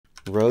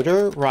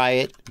Rotor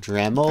Riot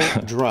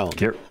Dremel drone.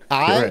 Get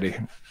ready.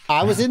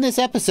 I was in this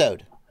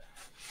episode.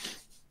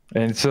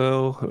 And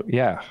so,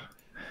 yeah.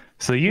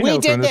 So you know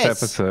from this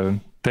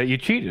episode that you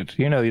cheated.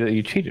 You know that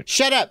you cheated.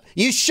 Shut up.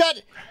 You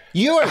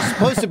are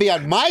supposed to be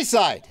on my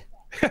side.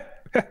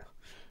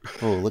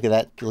 Oh, look at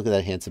that. Look at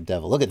that handsome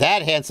devil. Look at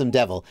that handsome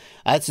devil.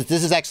 This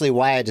is actually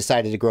why I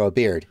decided to grow a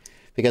beard.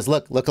 Because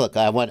look.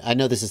 I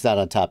know this is not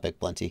on topic,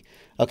 Blunty.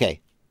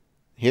 Okay.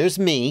 Here's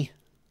me.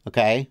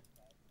 Okay.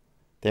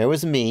 There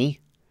was me.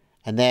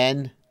 And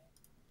then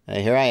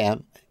here I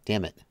am.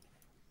 Damn it.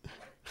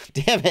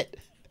 Damn it.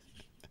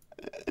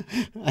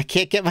 I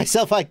can't get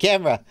myself on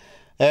camera.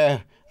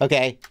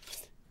 Okay.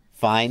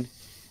 Fine.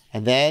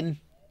 And then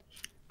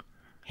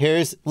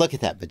look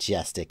at that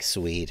majestic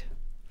Swede.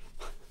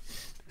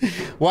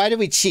 Why did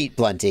we cheat,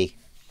 Blunty?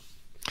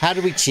 How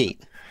did we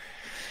cheat?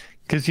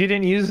 Because you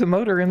didn't use the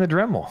motor in the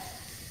Dremel.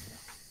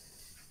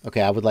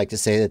 Okay, I would like to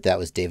say that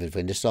was David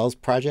Winterstall's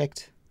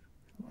project.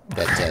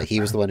 That he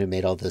was the one who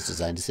made all those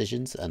design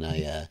decisions, and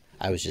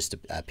I was just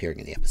appearing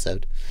in the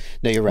episode.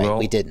 No, you're right. Well,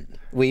 we didn't.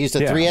 We used a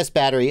 3S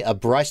battery, a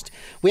brushed.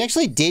 We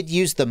actually did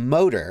use the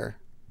motor.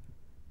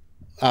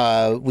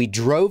 We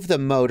drove the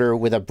motor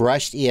with a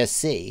brushed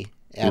ESC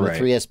and a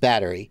 3S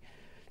battery.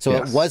 So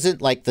it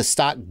wasn't like the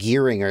stock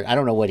gearing, or I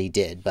don't know what he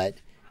did, but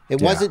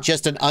it wasn't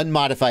just an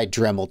unmodified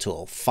Dremel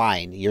tool.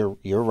 Fine, you're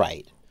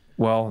right.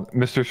 Well,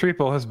 Mr.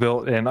 Schriepel has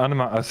built an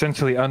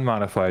essentially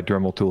unmodified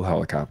Dremel tool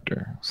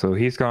helicopter. So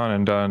he's gone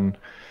and done,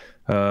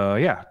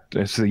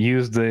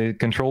 used the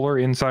controller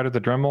inside of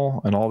the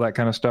Dremel and all that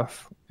kind of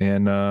stuff.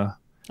 And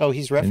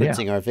he's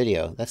referencing our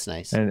video. That's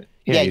nice. And,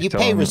 you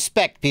pay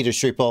respect, Peter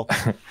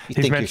Schriepel.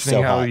 He's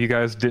mentioning how you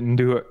guys didn't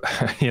do it,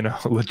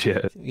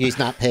 legit. He's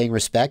not paying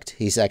respect.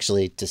 He's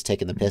actually just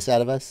taking the piss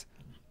out of us.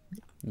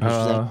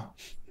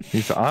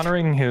 He's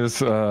honoring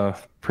his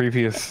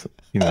previous,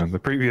 the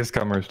previous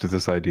comers to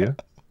this idea.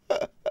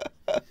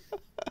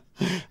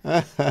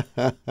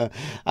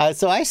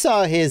 So I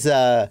saw his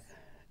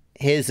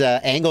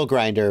angle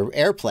grinder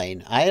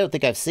airplane. I don't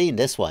think I've seen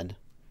this one.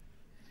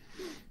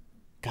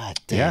 God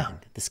damn,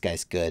 this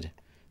guy's good.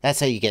 That's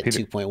how you get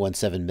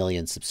 2.17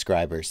 million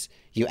subscribers.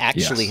 You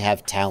actually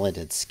have talent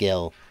and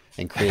skill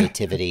and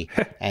creativity,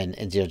 and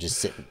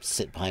just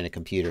sit behind a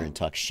computer and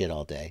talk shit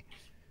all day.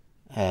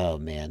 Oh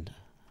man.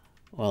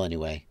 Well,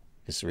 anyway,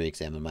 just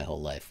re-examine my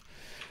whole life.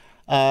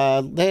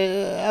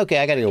 Okay,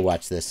 I gotta go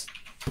watch this.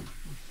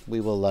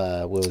 We will.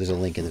 There's a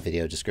link in the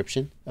video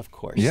description, of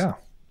course. Yeah.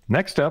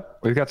 Next up,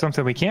 we've got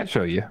something we can't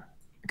show you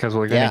because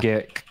we're gonna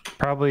get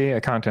probably a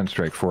content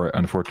strike for it.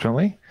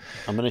 Unfortunately,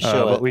 I'm gonna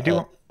show it. But we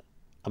do.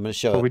 I'm gonna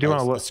show it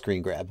a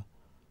screen grab.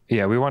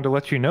 Yeah, we wanted to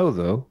let you know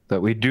though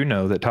that we do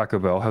know that Taco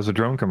Bell has a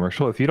drone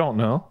commercial. If you don't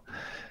know,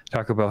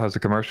 Taco Bell has a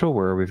commercial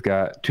where we've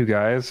got two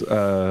guys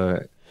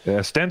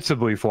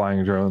ostensibly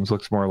flying drones.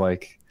 Looks more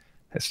like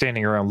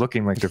standing around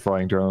looking like they're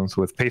flying drones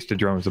with pasted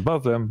drones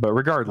above them. But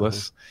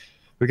regardless,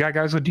 we got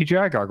guys with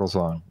DJI goggles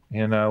on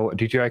and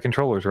DJI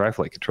controllers or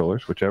iFlight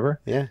controllers, whichever.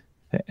 Yeah.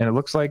 And it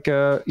looks like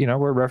we're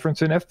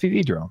referencing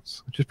FPV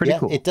drones, which is pretty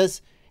cool. It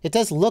does. It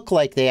does look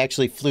like they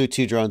actually flew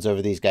two drones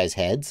over these guys'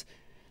 heads.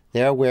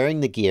 They're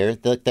wearing the gear.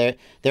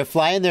 They're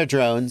flying their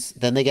drones.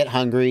 Then they get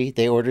hungry.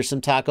 They order some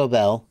Taco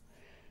Bell.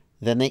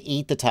 Then they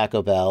eat the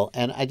Taco Bell.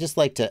 And I just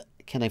like to...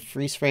 Can I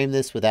freeze frame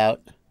this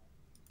without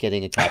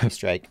getting a copy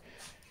strike?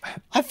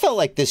 I felt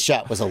like this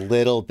shot was a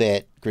little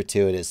bit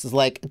gratuitous. It's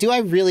like, do I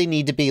really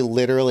need to be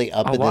literally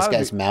up in this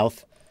guy's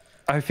mouth?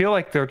 I feel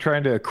like they're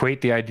trying to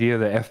equate the idea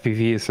that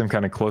FPV is some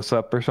kind of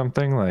close-up or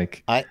something.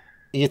 Like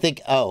you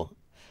think,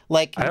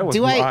 like, that was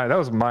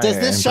my does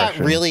this impression.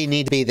 shot really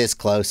need to be this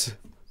close?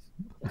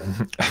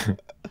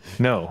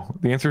 No.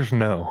 The answer is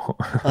no.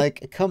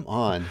 Like, come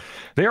on.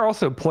 They are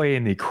also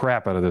playing the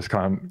crap out of this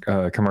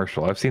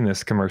commercial. I've seen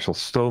this commercial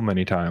so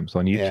many times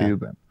on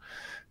YouTube and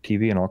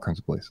TV and all kinds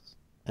of places.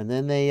 And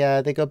then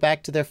they go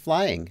back to their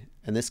flying.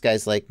 And this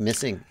guy's like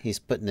missing. He's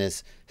putting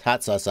his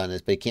hot sauce on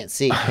this, but he can't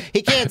see.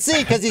 He can't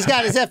see because he's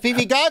got his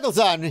FPV goggles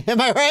on. Am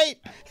I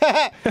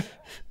right?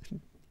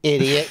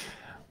 Idiot.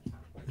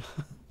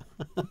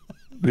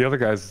 The other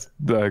guy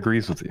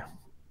agrees with you.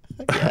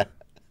 Yeah.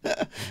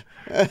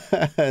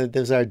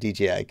 Those are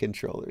DJI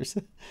controllers.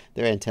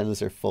 Their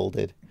antennas are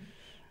folded.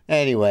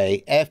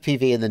 Anyway,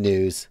 FPV in the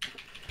news.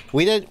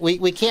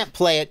 We can't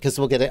play it because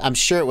we'll get it. I'm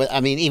sure it will. I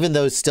mean, even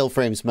those still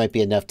frames might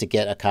be enough to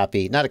get a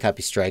copy, not a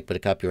copy strike, but a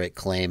copyright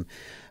claim.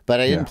 But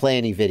I didn't play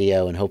any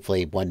video, and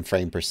hopefully 1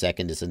 frame per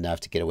second is enough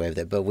to get away with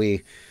it. But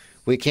we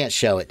can't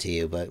show it to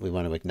you, but we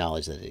want to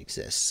acknowledge that it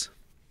exists.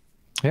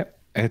 Yep.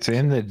 It's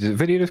in the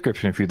video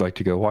description if you'd like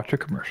to go watch a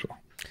commercial.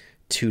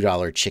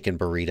 $2 chicken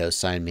burrito,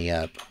 sign me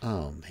up.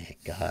 Oh my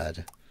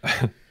God.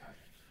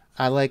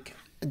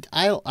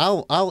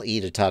 I'll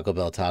eat a Taco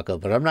Bell taco,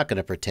 but I'm not going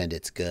to pretend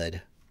it's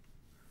good.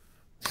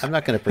 I'm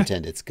not going to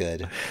pretend it's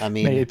good. I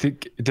mean,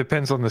 it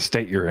depends on the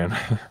state you're in.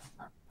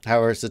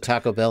 How is the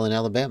Taco Bell in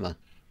Alabama?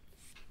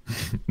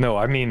 No,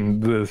 I mean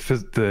the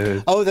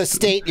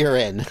state you're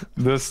in.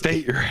 The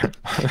state you're in.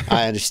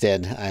 I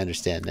understand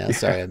now.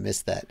 Sorry, I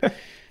missed that.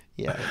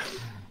 Yeah.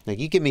 Like,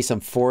 you give me some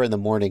 4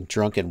 a.m.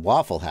 drunken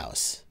Waffle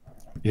House.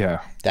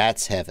 Yeah.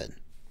 That's heaven.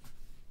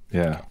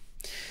 Yeah.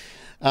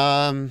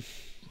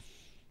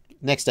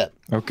 Next up.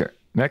 Okay.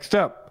 Next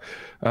up,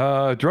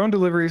 drone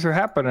deliveries are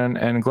happening,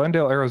 and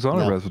Glendale,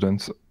 Arizona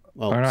residents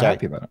are not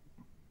happy about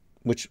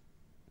it.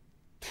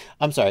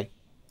 I'm sorry.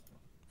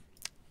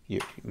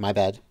 My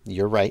bad.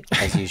 You're right,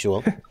 as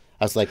usual.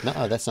 I was like,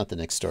 no, that's not the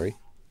next story.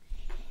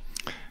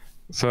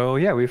 So,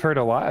 yeah, we've heard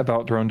a lot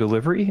about drone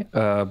delivery,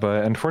 but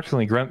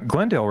unfortunately,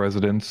 Glendale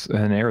residents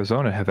in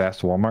Arizona have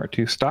asked Walmart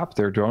to stop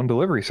their drone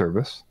delivery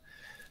service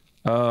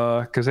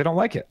because they don't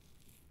like it.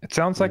 It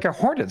sounds like a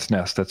hornet's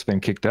nest that's been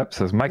kicked up,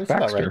 says Mike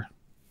Baxter. Right.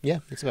 Yeah,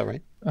 that's about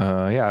right.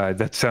 Yeah,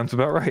 that sounds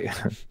about right.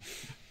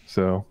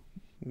 So,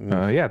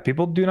 yeah,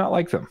 people do not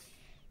like them.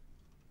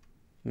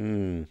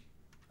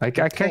 I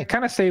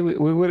kind of say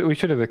we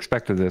should have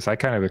expected this. I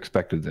kind of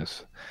expected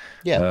this.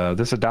 Yeah.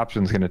 This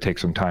adoption is going to take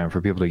some time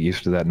for people to get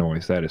used to that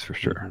noise. That is for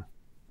sure.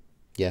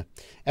 Yeah.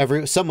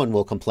 Someone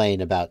will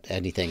complain about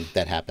anything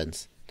that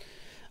happens.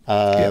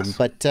 Yes.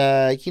 But,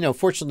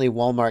 fortunately,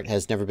 Walmart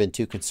has never been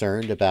too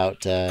concerned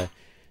about,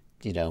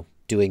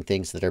 doing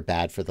things that are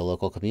bad for the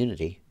local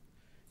community.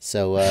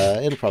 So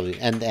it'll probably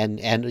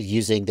and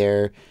using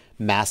their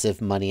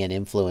massive money and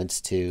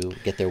influence to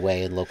get their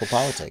way in local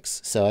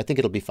politics. So I think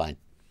it'll be fine.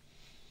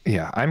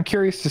 Yeah, I'm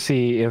curious to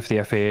see if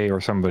the FAA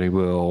or somebody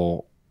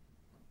will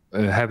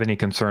have any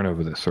concern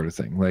over this sort of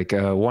thing. Like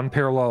one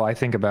parallel I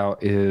think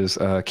about is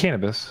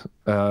cannabis.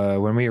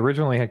 When we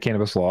originally had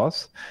cannabis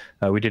laws,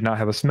 we did not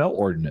have a smell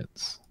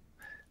ordinance.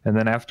 And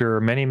then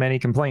after many, many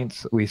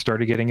complaints, we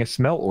started getting a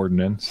smell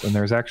ordinance, and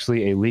there's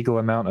actually a legal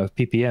amount of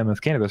ppm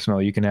of cannabis smell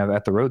you can have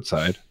at the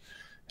roadside.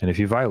 And if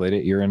you violate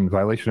it, you're in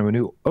violation of a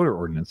new odor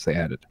ordinance they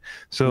added.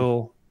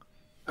 So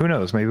who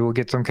knows? Maybe we'll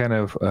get some kind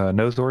of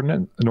noise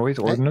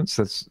ordinance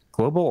that's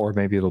global, or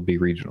maybe it'll be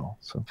regional.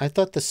 So I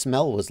thought the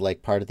smell was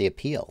like part of the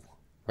appeal,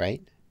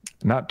 right?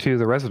 Not to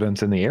the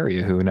residents in the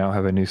area who now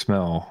have a new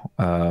smell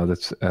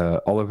that's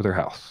all over their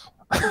house.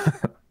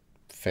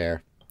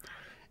 Fair.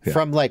 Yeah.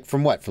 From what?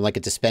 From like a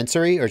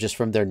dispensary, or just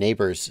from their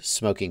neighbors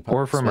smoking?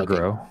 Or from a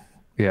grow.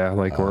 Yeah,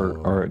 like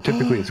or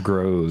typically it's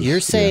grows. You're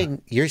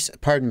saying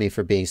pardon me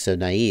for being so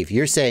naive.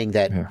 You're saying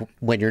that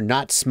when you're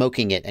not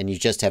smoking it and you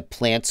just have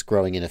plants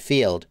growing in a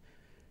field,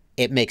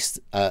 it makes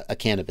a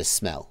cannabis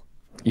smell.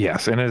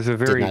 Yes, and it's a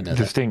very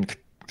distinct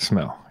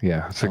smell.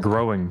 Yeah, it's a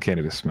growing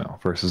cannabis smell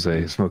versus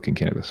a smoking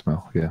cannabis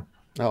smell. Yeah.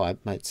 Oh,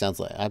 it sounds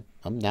like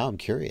I'm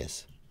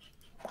curious.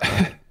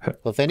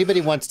 Well, if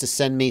anybody wants to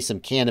send me some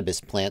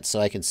cannabis plants so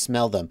I can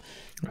smell them,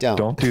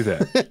 don't do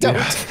that.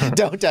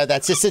 don't.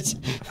 That's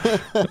just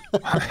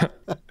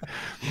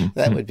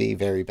that would be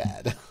very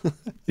bad.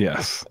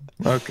 Yes.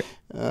 Okay.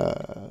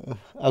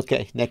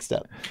 Okay. Next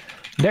up.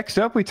 Next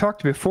up, we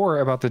talked before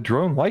about the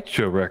drone light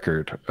show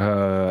record,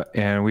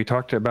 and we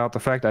talked about the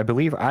fact I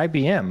believe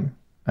IBM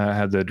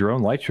had the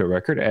drone light show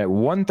record at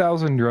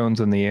 1,000 drones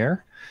in the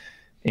air.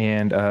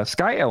 And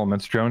Sky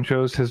Elements Drone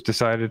Shows has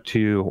decided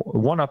to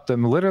one-up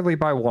them literally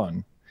by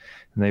one.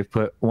 And they've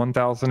put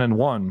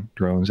 1,001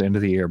 drones into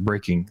the air,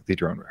 breaking the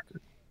drone record.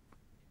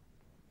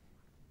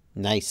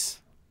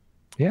 Nice.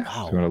 Yeah,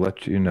 wow. So I want to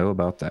let you know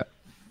about that.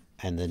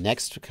 And the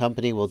next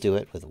company will do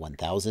it with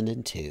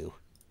 1,002.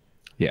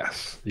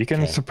 Yes. You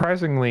can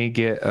surprisingly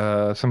get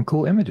some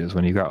cool images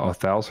when you got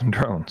 1,000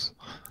 drones.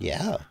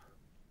 Yeah.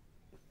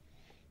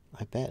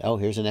 I bet. Oh,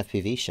 here's an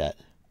FPV shot.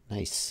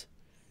 Nice.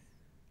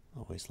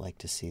 Always like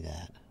to see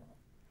that.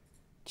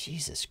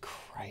 Jesus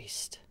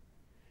Christ.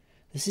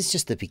 This is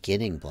just the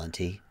beginning,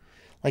 Blunty.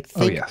 Like,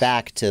 think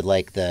back to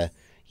like the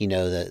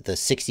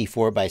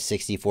 64 by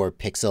 64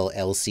 pixel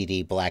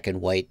LCD black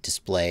and white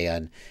display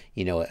on,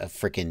 a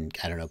freaking,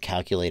 I don't know,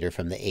 calculator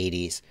from the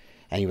 80s.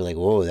 And you were like,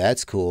 whoa,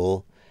 that's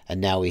cool.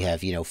 And now we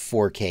have,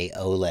 4K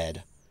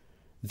OLED.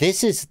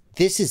 This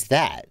is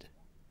that.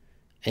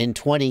 In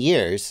 20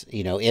 years,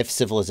 if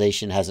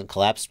civilization hasn't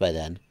collapsed by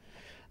then,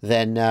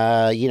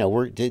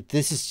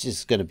 this is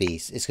just going to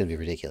be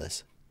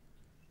ridiculous.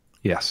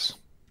 Yes,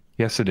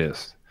 it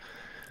is.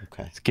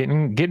 Okay, it's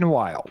getting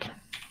wild.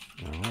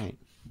 All right.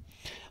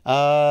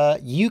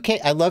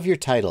 I love your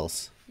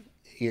titles.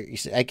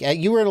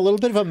 You were in a little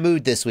bit of a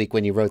mood this week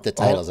when you wrote the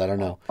titles. I don't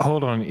know.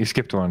 Hold on, you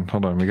skipped one.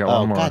 Hold on, we got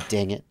one more. God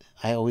dang it!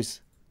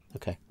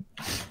 Okay.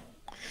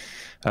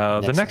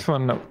 The next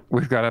one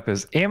we've got up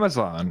is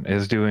Amazon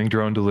is doing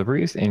drone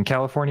deliveries in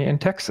California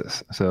and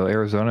Texas. So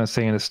Arizona is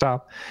saying to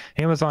stop.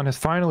 Amazon has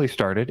finally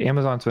started.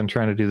 Amazon's been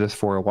trying to do this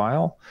for a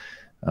while.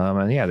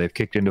 And yeah, they've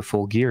kicked into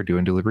full gear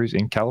doing deliveries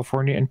in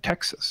California and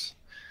Texas.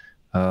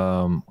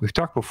 We've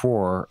talked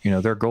before,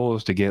 their goal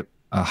is to get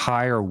a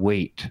higher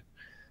weight.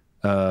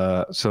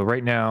 So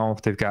right now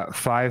they've got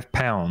 5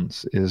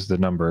 pounds is the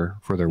number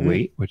for their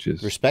weight, which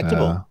is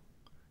respectable.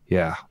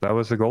 Yeah, that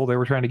was the goal they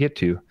were trying to get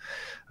to.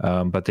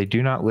 But they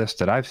do not list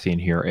that I've seen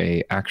here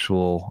a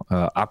actual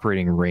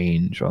operating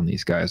range on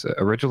these guys.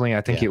 Originally,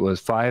 I think it was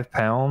 5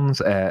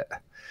 pounds at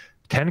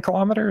 10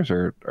 kilometers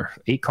or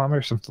 8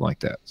 kilometers, something like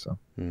that. So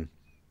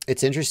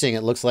it's interesting.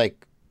 It looks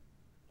like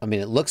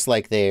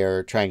they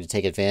are trying to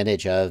take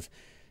advantage of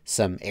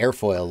some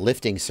airfoil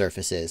lifting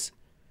surfaces,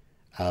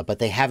 but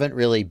they haven't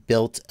really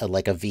built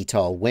like a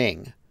VTOL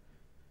wing.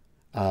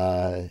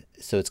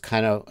 So it's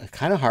kind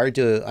of hard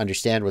to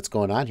understand what's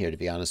going on here, to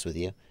be honest with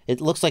you.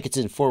 It looks like it's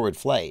in forward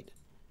flight,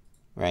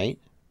 right?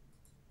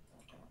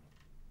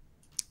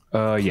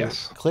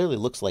 Yes. Clearly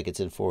looks like it's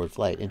in forward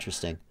flight.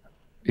 Interesting.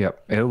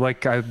 Yep.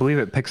 I believe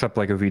it picks up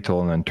like a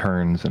VTOL and then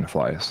turns and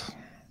flies.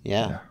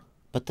 Yeah.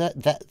 But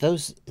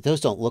those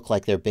don't look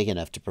like they're big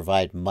enough to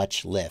provide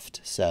much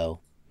lift. So,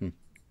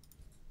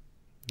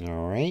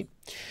 all right.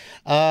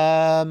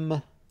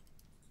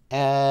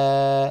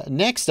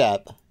 Next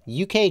up,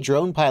 UK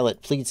drone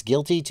pilot pleads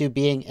guilty to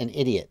being an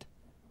idiot.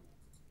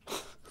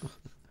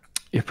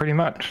 Yeah, pretty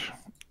much.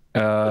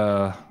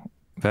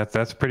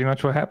 That's pretty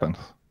much what happens.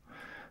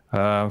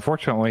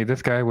 Unfortunately,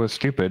 this guy was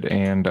stupid,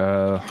 and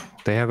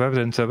they have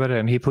evidence of it,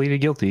 and he pleaded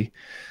guilty.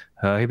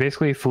 He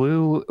basically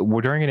flew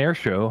during an air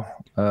show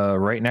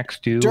right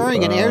next to...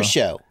 During an air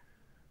show?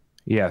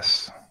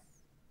 Yes.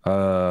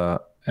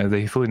 And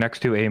he flew next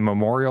to a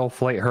Memorial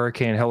Flight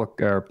Hurricane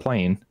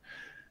plane.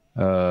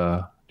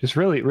 Just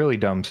really, really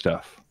dumb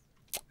stuff.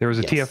 There was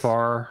a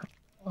TFR,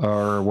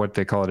 or what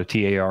they call it, a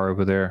TAR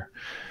over there.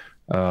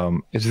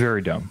 It's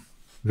very dumb.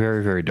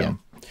 Very, very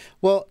dumb. Yeah.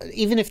 Well,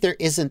 even if there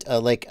isn't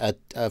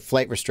a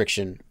flight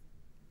restriction,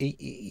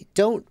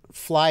 don't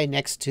fly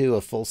next to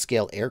a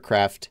full-scale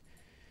aircraft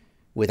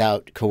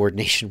without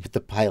coordination with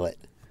the pilot.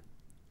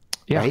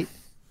 Yeah. Right?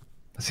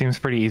 It seems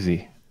pretty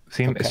easy.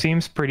 It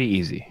seems pretty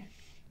easy.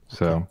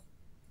 So.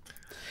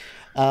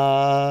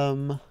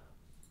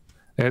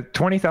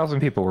 20,000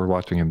 people were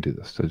watching him do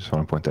this. I just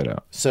want to point that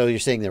out. So you're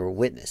saying there were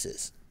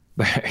witnesses?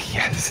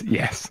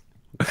 Yes.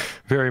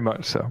 Very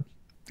much so.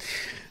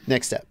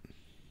 Next up,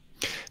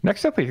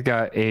 we've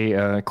got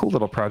a cool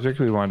little project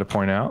we wanted to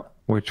point out,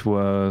 which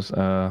was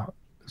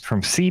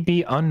from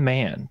CB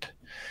Unmanned.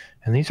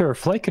 And these are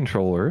flight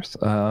controllers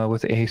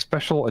with a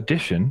special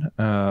edition.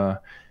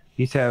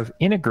 These have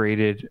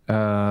integrated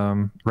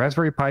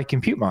Raspberry Pi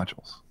compute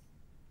modules.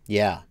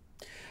 Yeah.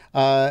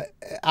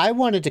 I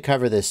wanted to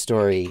cover this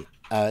story.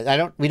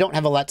 We don't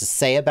have a lot to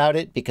say about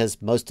it because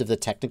most of the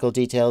technical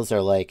details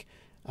are like,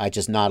 I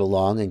just nod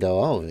along and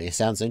go, oh, it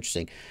sounds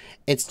interesting.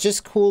 It's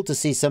just cool to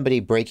see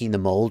somebody breaking the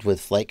mold with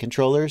flight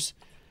controllers.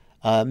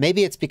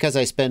 Maybe it's because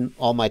I spend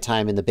all my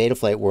time in the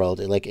Betaflight world.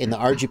 Like in the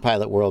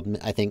ArduPilot world,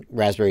 I think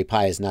Raspberry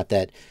Pi is not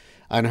that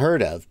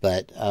unheard of,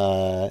 but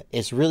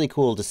it's really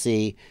cool to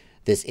see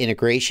this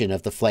integration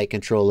of the flight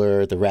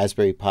controller, the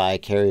Raspberry Pi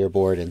carrier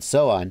board, and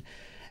so on.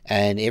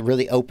 And it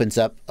really opens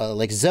up,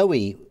 like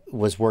Zoe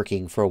was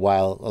working for a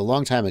while, a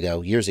long time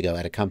ago, years ago,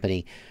 at a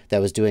company that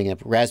was doing a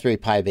Raspberry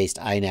Pi-based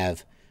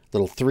iNav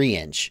little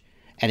 3-inch.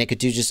 And it could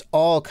do just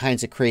all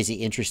kinds of crazy,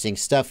 interesting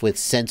stuff with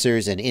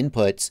sensors and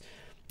inputs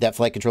that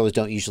flight controllers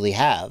don't usually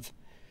have.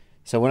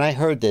 So when I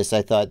heard this,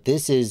 I thought,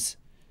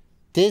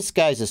 this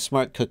guy's a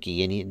smart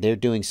cookie, and they're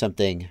doing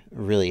something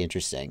really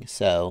interesting.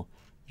 So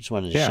I just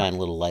wanted to shine a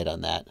little light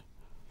on that.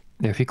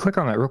 Yeah, if you click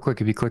on that real quick,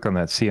 if you click on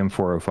that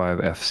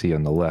CM405FC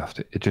on the left,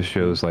 it just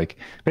shows like,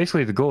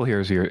 basically the goal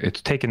here is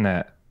it's taking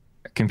that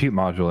compute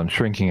module and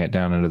shrinking it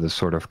down into this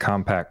sort of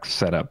compact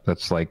setup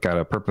that's like got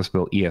a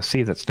purpose-built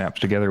ESC that snaps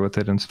together with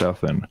it and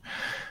stuff. And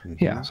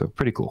yeah, so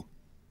pretty cool.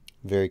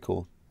 Very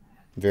cool.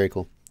 Very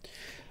cool.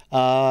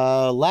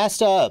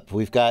 Last up,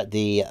 we've got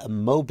the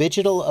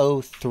Mobigital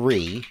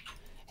O3.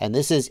 And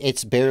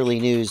it's barely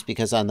news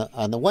because on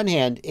the one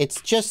hand,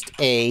 it's just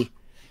a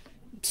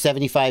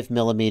 75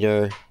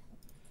 millimeter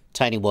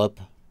tiny whoop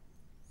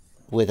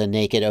with a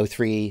naked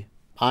O3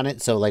 on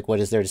it. So like, what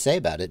is there to say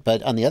about it?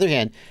 But on the other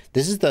hand,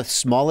 this is the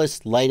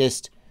smallest,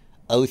 lightest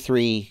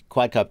O3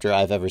 quadcopter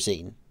I've ever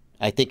seen.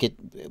 I think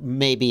it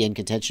may be in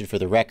contention for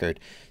the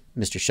record.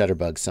 Mr.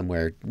 Shutterbug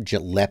somewhere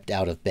leapt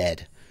out of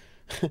bed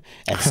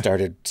and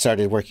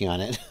started working on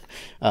it.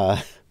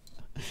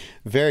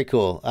 Very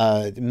cool.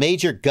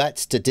 Major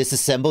guts to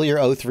disassemble your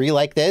O3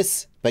 like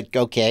this, but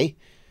okay,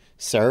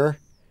 sir.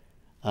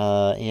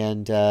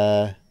 And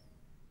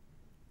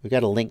we've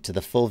got a link to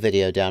the full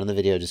video down in the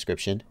video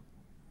description.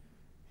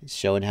 It's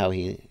showing how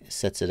he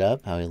sets it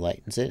up, how he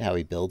lightens it, how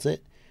he builds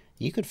it.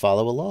 You could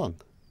follow along.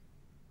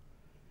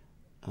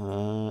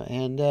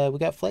 And we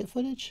got flight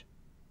footage?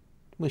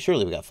 Well,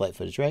 surely we got flight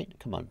footage, right?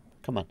 Come on.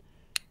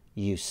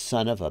 You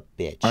son of a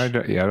bitch. I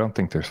don't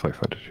think there's flight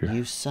footage here.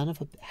 You son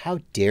of a... How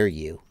dare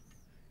you?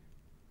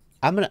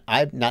 I'm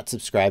not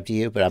subscribed to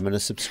you, but I'm going to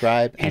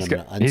subscribe and I'm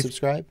going to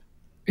unsubscribe.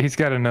 He's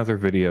got another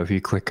video. If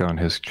you click on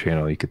his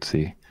channel, you could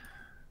see.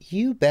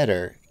 You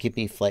better give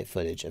me flight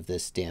footage of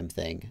this damn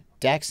thing.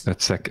 Dax.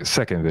 That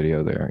second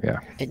video there, yeah.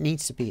 It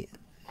needs to be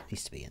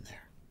in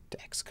there.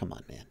 Dax, come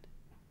on, man.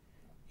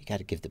 You got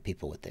to give the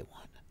people what they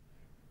want.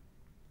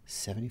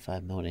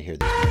 75 I want to hear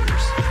these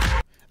motors.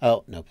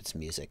 Oh, nope, it's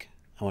music.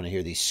 I want to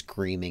hear these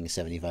screaming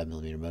 75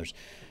 millimeter motors.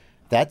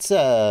 That's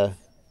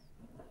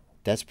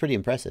pretty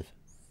impressive.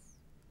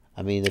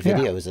 I mean, the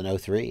video is an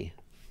O3.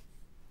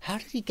 How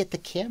did he get the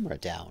camera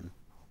down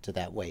to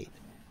that weight?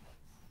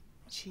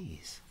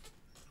 Jeez.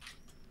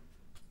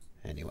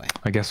 Anyway.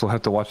 I guess we'll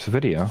have to watch the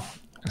video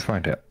and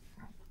find out.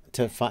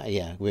 to find.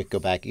 Yeah, we go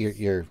back.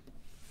 You're.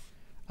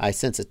 I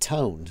sense a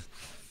tone.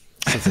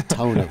 I sense a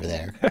tone over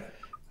there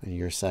on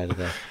your side of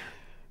the.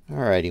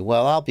 Alrighty.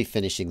 Well, I'll be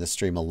finishing the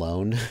stream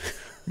alone.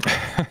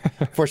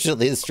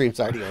 Fortunately, the stream's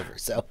already over.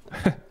 So.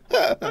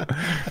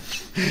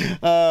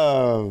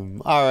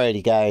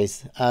 Alrighty,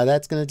 guys.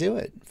 That's gonna do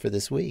it for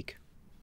this week.